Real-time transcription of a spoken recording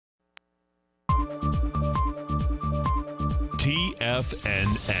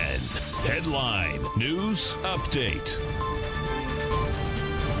TFNN. Headline News Update.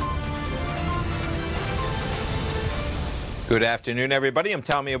 Good afternoon, everybody. I'm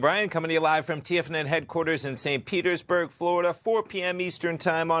Tommy O'Brien, coming to you live from TFNN headquarters in St. Petersburg, Florida, 4 p.m. Eastern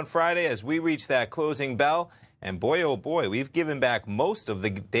time on Friday as we reach that closing bell. And boy, oh boy, we've given back most of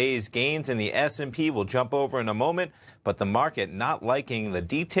the day's gains in the S&P. We'll jump over in a moment, but the market not liking the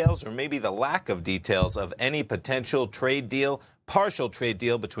details or maybe the lack of details of any potential trade deal, partial trade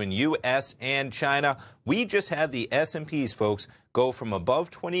deal between U.S. and China. We just had the S&Ps, folks, go from above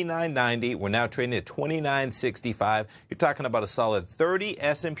 29.90. We're now trading at 29.65. You're talking about a solid 30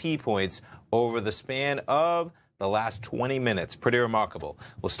 S&P points over the span of the last 20 minutes. Pretty remarkable.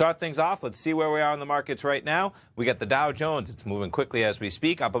 We'll start things off. Let's see where we are in the markets right now. We got the Dow Jones. It's moving quickly as we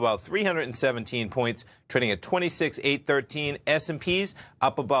speak, up about 317 points, trading at 26,813. S&Ps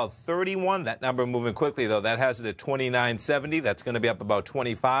up about 31. That number moving quickly, though. That has it at 2970. That's going to be up about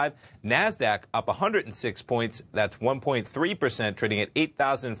 25. NASDAQ up 106 points. That's 1.3%, trading at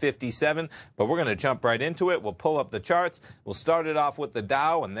 8,057. But we're going to jump right into it. We'll pull up the charts. We'll start it off with the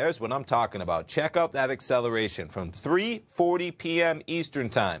Dow, and there's what I'm talking about. Check out that acceleration from 3:40 p.m. Eastern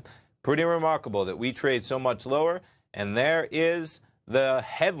time. Pretty remarkable that we trade so much lower. And there is the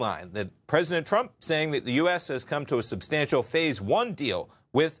headline that President Trump saying that the U.S. has come to a substantial phase 1 deal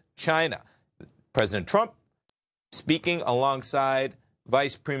with China. President Trump speaking alongside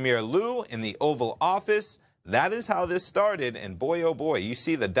Vice Premier Liu in the Oval Office. That is how this started. And boy, oh boy, you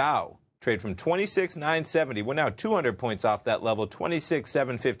see the Dow trade from 26,970. We're now 200 points off that level,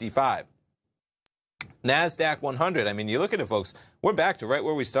 26,755. NASDAQ 100, I mean, you look at it, folks, we're back to right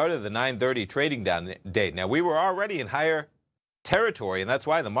where we started the 9:30 trading down date. Now, we were already in higher territory, and that's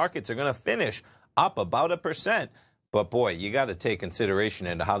why the markets are going to finish up about 1%. But, boy, you got to take consideration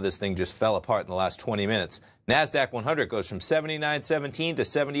into how this thing just fell apart in the last 20 minutes. NASDAQ 100 goes from 79.17 to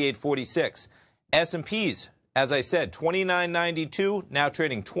 78.46. S&Ps, as I said, 29.92, now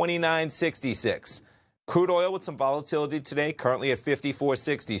trading 29.66. Crude oil with some volatility today, currently at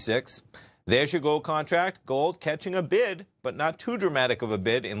 54.66. There's your gold contract. Gold catching a bid, but not too dramatic of a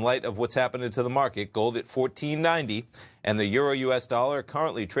bid in light of what's happening to the market. Gold at 14.90, and the euro-US dollar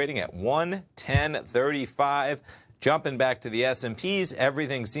currently trading at 110.35. Jumping back to the S&Ps,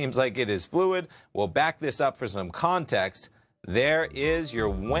 everything seems like it is fluid. We'll back this up for some context. There is your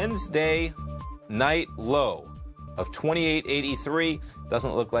Wednesday night low of 28.83.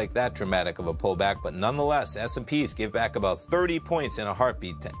 Doesn't look like that dramatic of a pullback, but nonetheless, S&Ps give back about 30 points in a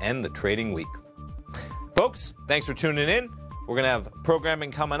heartbeat to end the trading week. Folks, thanks for tuning in. We're going to have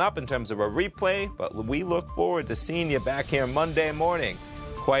programming coming up in terms of a replay, but we look forward to seeing you back here Monday morning.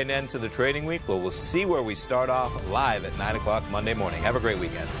 Quite an end to the trading week. Well, we'll see where we start off live at 9 o'clock Monday morning. Have a great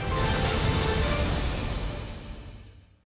weekend.